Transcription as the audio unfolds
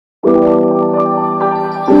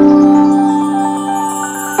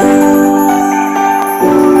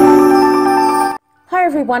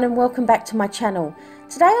everyone and welcome back to my channel.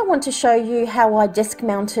 Today I want to show you how I desk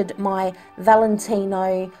mounted my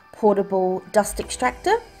Valentino portable dust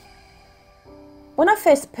extractor. When I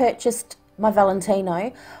first purchased my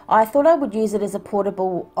Valentino, I thought I would use it as a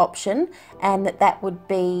portable option and that would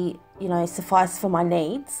be, suffice for my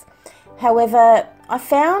needs. However, I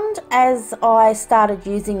found as I started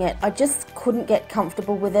using it, I just couldn't get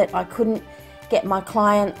comfortable with it. I couldn't get my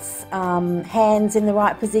clients' hands in the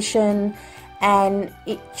right position, and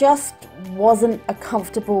it just wasn't a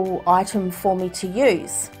comfortable item for me to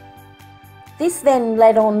use. This then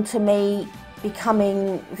led on to me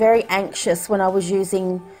becoming very anxious when I was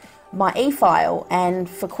using my e-file, and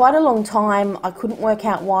for quite a long time I couldn't work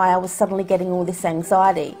out why I was suddenly getting all this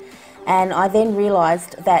anxiety. And I then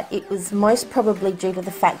realised that it was most probably due to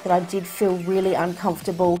the fact that I did feel really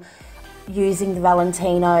uncomfortable using the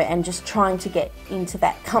Valentino and just trying to get into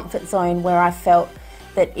that comfort zone where I felt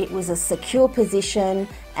that it was a secure position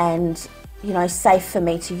and safe for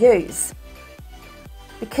me to use.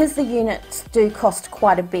 Because the units do cost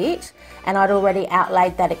quite a bit and I'd already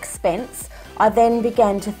outlaid that expense, I then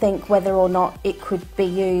began to think whether or not it could be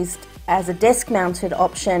used as a desk mounted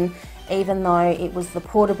option even though it was the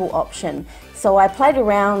portable option. So I played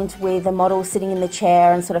around with a model sitting in the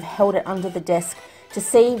chair and sort of held it under the desk to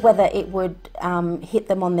see whether it would hit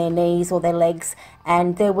them on their knees or their legs,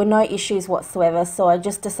 and there were no issues whatsoever, so I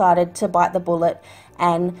just decided to bite the bullet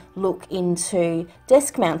and look into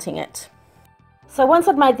desk mounting it. So once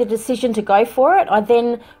I'd made the decision to go for it, I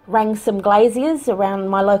then rang some glaziers around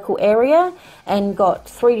my local area and got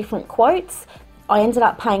 3 different quotes. I ended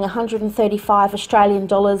up paying 135 Australian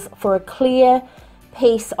dollars for a clear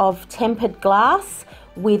piece of tempered glass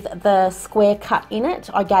with the square cut in it.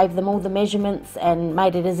 I gave them all the measurements and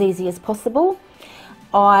made it as easy as possible.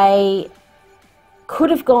 I could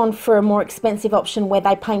have gone for a more expensive option where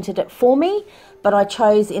they painted it for me, but I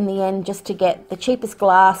chose in the end just to get the cheapest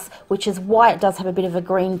glass, which is why it does have a bit of a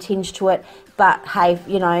green tinge to it. But hey,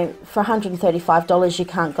 for $135 you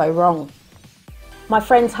can't go wrong. My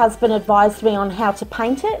friend's husband advised me on how to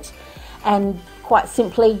paint it, and quite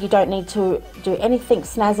simply, you don't need to do anything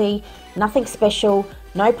snazzy, nothing special,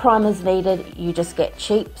 no primers needed. You just get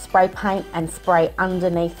cheap spray paint and spray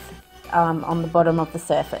underneath on the bottom of the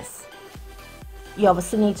surface. You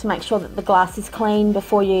obviously need to make sure that the glass is clean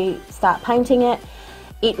before you start painting it.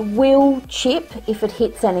 It will chip if it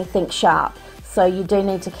hits anything sharp, so you do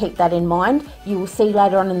need to keep that in mind. You will see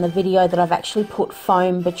later on in the video that I've actually put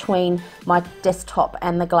foam between my desktop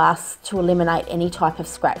and the glass to eliminate any type of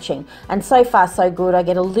scratching. And so far so good. I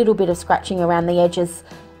get a little bit of scratching around the edges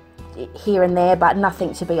here and there, but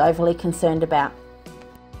nothing to be overly concerned about.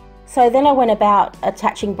 So then I went about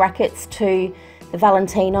attaching brackets to the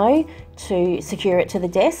Valentino to secure it to the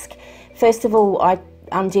desk. First of all, I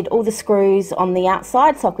undid all the screws on the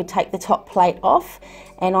outside so I could take the top plate off,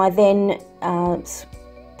 and I then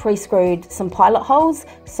pre-screwed some pilot holes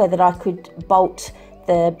so that I could bolt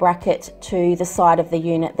the bracket to the side of the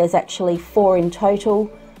unit. There's actually 4 in total,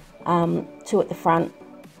 2 at the front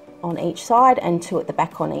on each side and 2 at the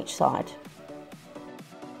back on each side.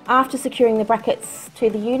 After securing the brackets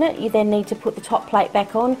to the unit, you then need to put the top plate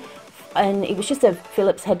back on, and it was just a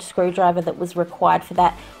Phillips head screwdriver that was required for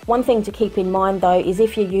that. One thing to keep in mind though is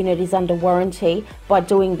if your unit is under warranty, by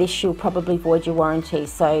doing this you'll probably void your warranty,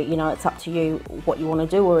 so it's up to you what you want to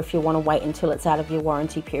do, or if you want to wait until it's out of your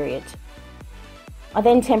warranty period. I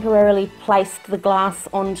then temporarily placed the glass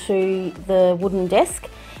onto the wooden desk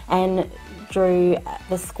and drew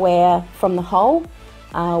the square from the hole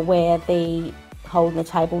where the hole in the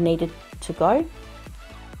table needed to go.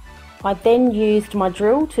 I then used my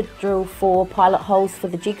drill to drill 4 pilot holes for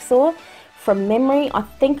the jigsaw. From memory, I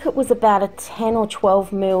think it was about a 10 or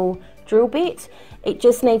 12 mil drill bit. It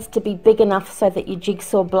just needs to be big enough so that your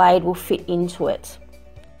jigsaw blade will fit into it.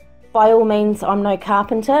 By all means, I'm no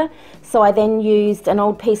carpenter, so I then used an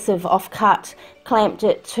old piece of offcut, clamped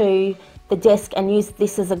it to the desk and used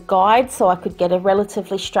this as a guide so I could get a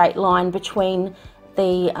relatively straight line between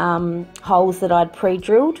the holes that I'd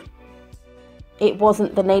pre-drilled. It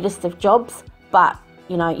wasn't the neatest of jobs, but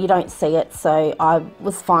you don't see it, so I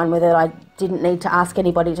was fine with it. I didn't need to ask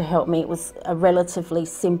anybody to help me. It was a relatively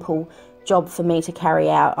simple job for me to carry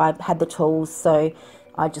out. I had the tools, so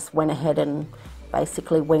I just went ahead and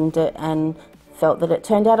basically winged it and felt that it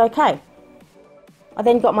turned out okay. I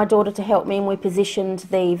then got my daughter to help me, and we positioned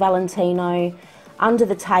the Valentino under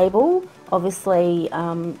the table, obviously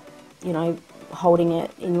holding it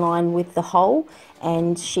in line with the hole,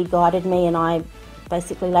 and she guided me, and I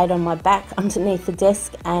basically laid on my back underneath the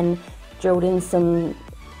desk and drilled in some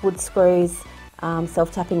wood screws,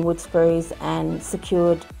 self-tapping wood screws, and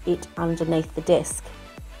secured it underneath the desk.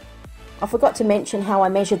 I forgot to mention how I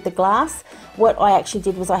measured the glass. What I actually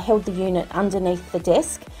did was I held the unit underneath the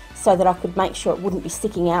desk so that I could make sure it wouldn't be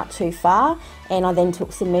sticking out too far, and I then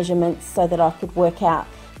took some measurements so that I could work out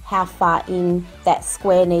how far in that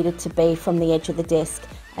square needed to be from the edge of the desk.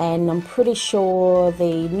 And I'm pretty sure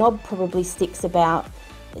the knob probably sticks about,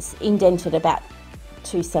 it's indented about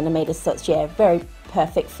 2 centimeters, so it's, yeah, very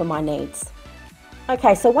perfect for my needs.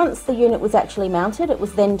 Okay, so once the unit was actually mounted, it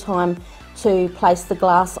was then time to place the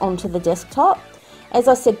glass onto the desktop. As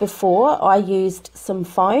I said before, I used some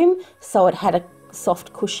foam so it had a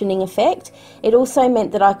soft cushioning effect. It also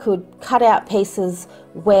meant that I could cut out pieces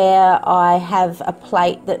where I have a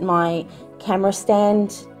plate that my camera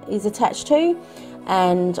stand is attached to,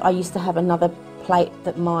 and I used to have another plate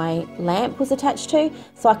that my lamp was attached to,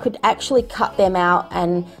 so I could actually cut them out,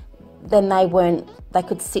 and then they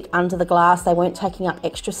could sit under the glass. They weren't taking up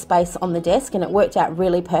extra space on the desk, and it worked out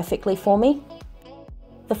really perfectly for me.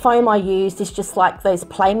 The foam I used is just like those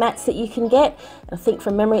play mats that you can get. I think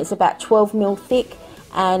from memory it's about 12 mil thick,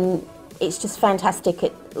 and it's just fantastic.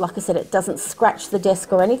 Like I said, it doesn't scratch the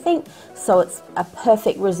desk or anything, so it's a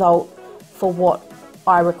perfect result for what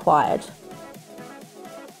I required.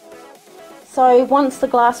 So once the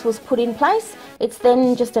glass was put in place, it's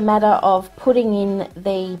then just a matter of putting in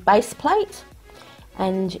the base plate,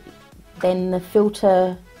 and then the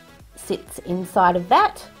filter sits inside of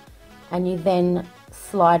that, and you then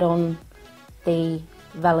slide on the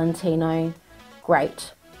Valentino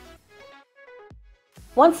grate.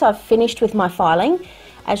 Once I've finished with my filing,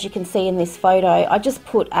 as you can see in this photo, I just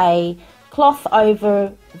put a cloth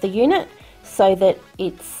over the unit so that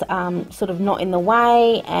it's sort of not in the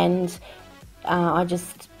way, and I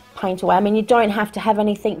just paint away. I mean, you don't have to have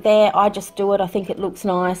anything there, I just do it. I think it looks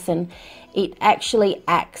nice, and it actually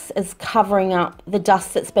acts as covering up the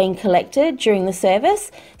dust that's been collected during the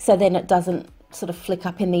service, so then it doesn't sort of flick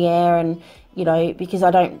up in the air, and you know, because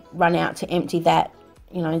I don't run out to empty that,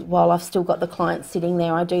 you know, while I've still got the client sitting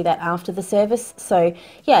there. I do that after the service. So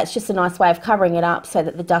yeah, it's just a nice way of covering it up so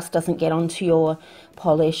that the dust doesn't get onto your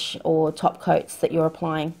polish or top coats that you're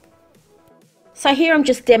applying. So here I'm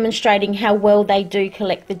just demonstrating how well they do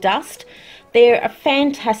collect the dust. They're a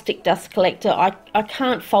fantastic dust collector. I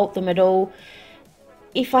can't fault them at all.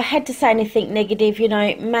 If I had to say anything negative, you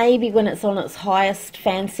know, maybe when it's on its highest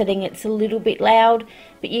fan setting it's a little bit loud,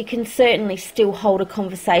 but you can certainly still hold a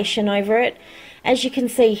conversation over it. As you can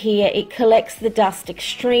see here, it collects the dust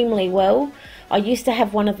extremely well. I used to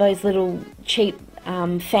have one of those little cheap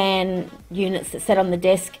fan units that sat on the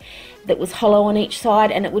desk that was hollow on each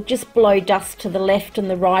side, and it would just blow dust to the left and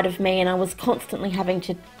the right of me, and I was constantly having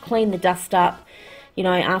to clean the dust up, you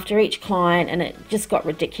know, after each client, and it just got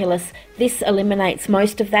ridiculous. This eliminates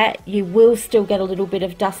most of that. You will still get a little bit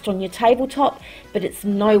of dust on your tabletop, but it's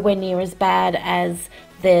nowhere near as bad as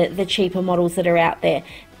the cheaper models that are out there.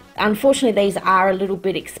 Unfortunately, these are a little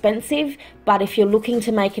bit expensive, but if you're looking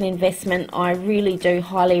to make an investment, I really do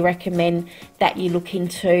highly recommend that you look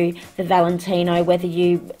into the Valentino, whether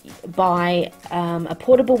you buy a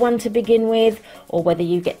portable one to begin with, or whether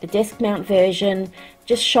you get the desk mount version.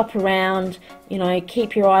 Just shop around, you know,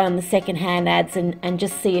 keep your eye on the second-hand ads, and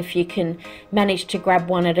just see if you can manage to grab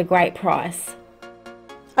one at a great price.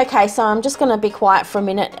 Okay, so I'm just going to be quiet for a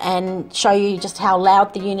minute and show you just how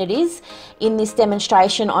loud the unit is. In this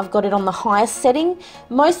demonstration, I've got it on the highest setting.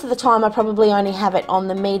 Most of the time I probably only have it on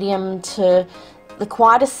the medium to the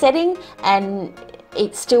quietest setting, and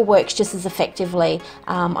it still works just as effectively.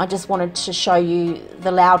 I just wanted to show you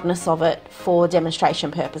the loudness of it for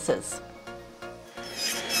demonstration purposes.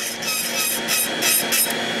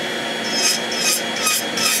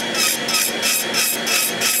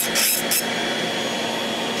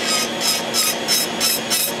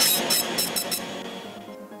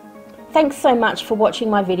 Thanks so much for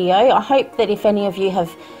watching my video. I hope that if any of you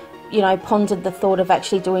have, you know, pondered the thought of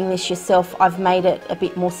actually doing this yourself, I've made it a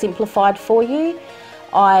bit more simplified for you.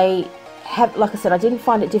 Like I said, I didn't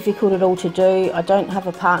find it difficult at all to do. I don't have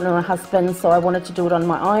a partner or a husband, so I wanted to do it on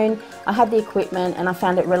my own. I had the equipment and I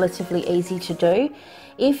found it relatively easy to do.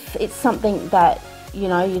 If it's something that, you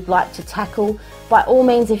know, you'd like to tackle, by all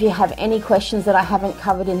means, if you have any questions that I haven't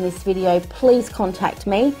covered in this video, please contact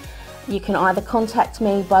me. You can either contact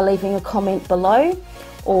me by leaving a comment below,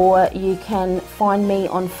 or you can find me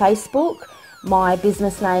on Facebook. My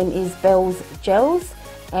business name is Bells Gells,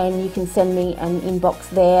 and you can send me an inbox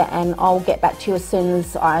there and I'll get back to you as soon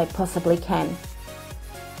as I possibly can.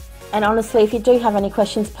 And honestly, if you do have any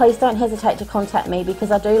questions, please don't hesitate to contact me, because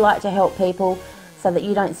I do like to help people so that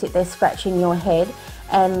you don't sit there scratching your head.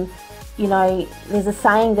 And you know, there's a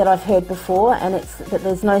saying that I've heard before, and it's that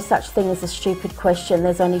there's no such thing as a stupid question,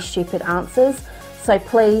 there's only stupid answers. So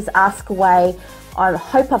please ask away. I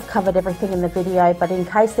hope I've covered everything in the video, but in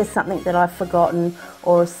case there's something that I've forgotten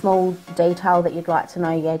or a small detail that you'd like to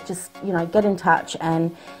know, yeah, just, you know, get in touch,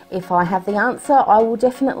 and if I have the answer, I will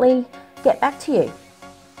definitely get back to you.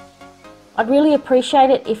 I'd really appreciate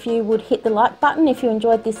it if you would hit the like button if you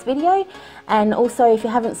enjoyed this video, and also if you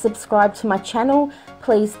haven't subscribed to my channel,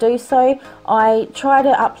 please do so. I try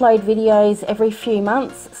to upload videos every few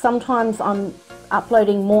months. Sometimes I'm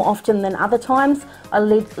uploading more often than other times. I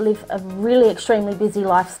live a really extremely busy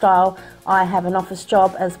lifestyle. I have an office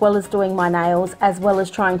job as well as doing my nails, as well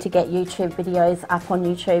as trying to get YouTube videos up on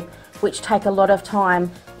YouTube, which take a lot of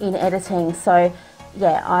time in editing. So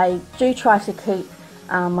yeah, I do try to keep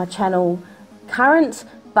my channel current,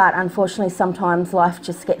 but unfortunately sometimes life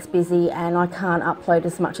just gets busy and I can't upload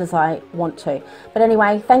as much as I want to. But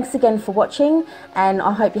anyway, thanks again for watching, and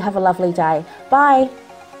I hope you have a lovely day. Bye.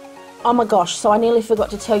 Oh my gosh, so I nearly forgot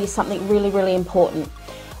to tell you something really important.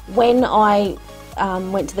 When I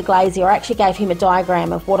went to the glazier, I actually gave him a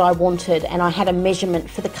diagram of what I wanted, and I had a measurement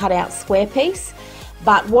for the cutout square piece.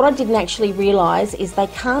 But what I didn't actually realise is they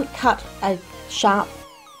can't cut a sharp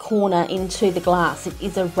corner into the glass. It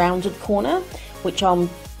is a rounded corner, which I'm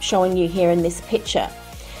showing you here in this picture.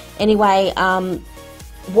 Anyway,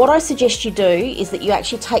 what I suggest you do is that you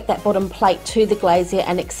actually take that bottom plate to the glazier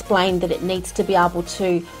and explain that it needs to be able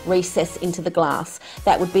to recess into the glass.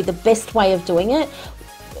 That would be the best way of doing it.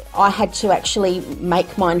 I had to actually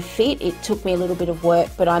make mine fit. It took me a little bit of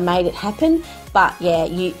work, but I made it happen. But yeah,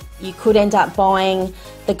 you could end up buying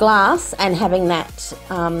the glass and having that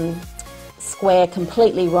square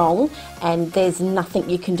completely wrong, and there's nothing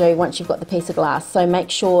you can do once you've got the piece of glass. So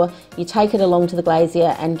make sure you take it along to the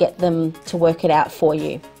glazier and get them to work it out for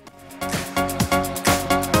you.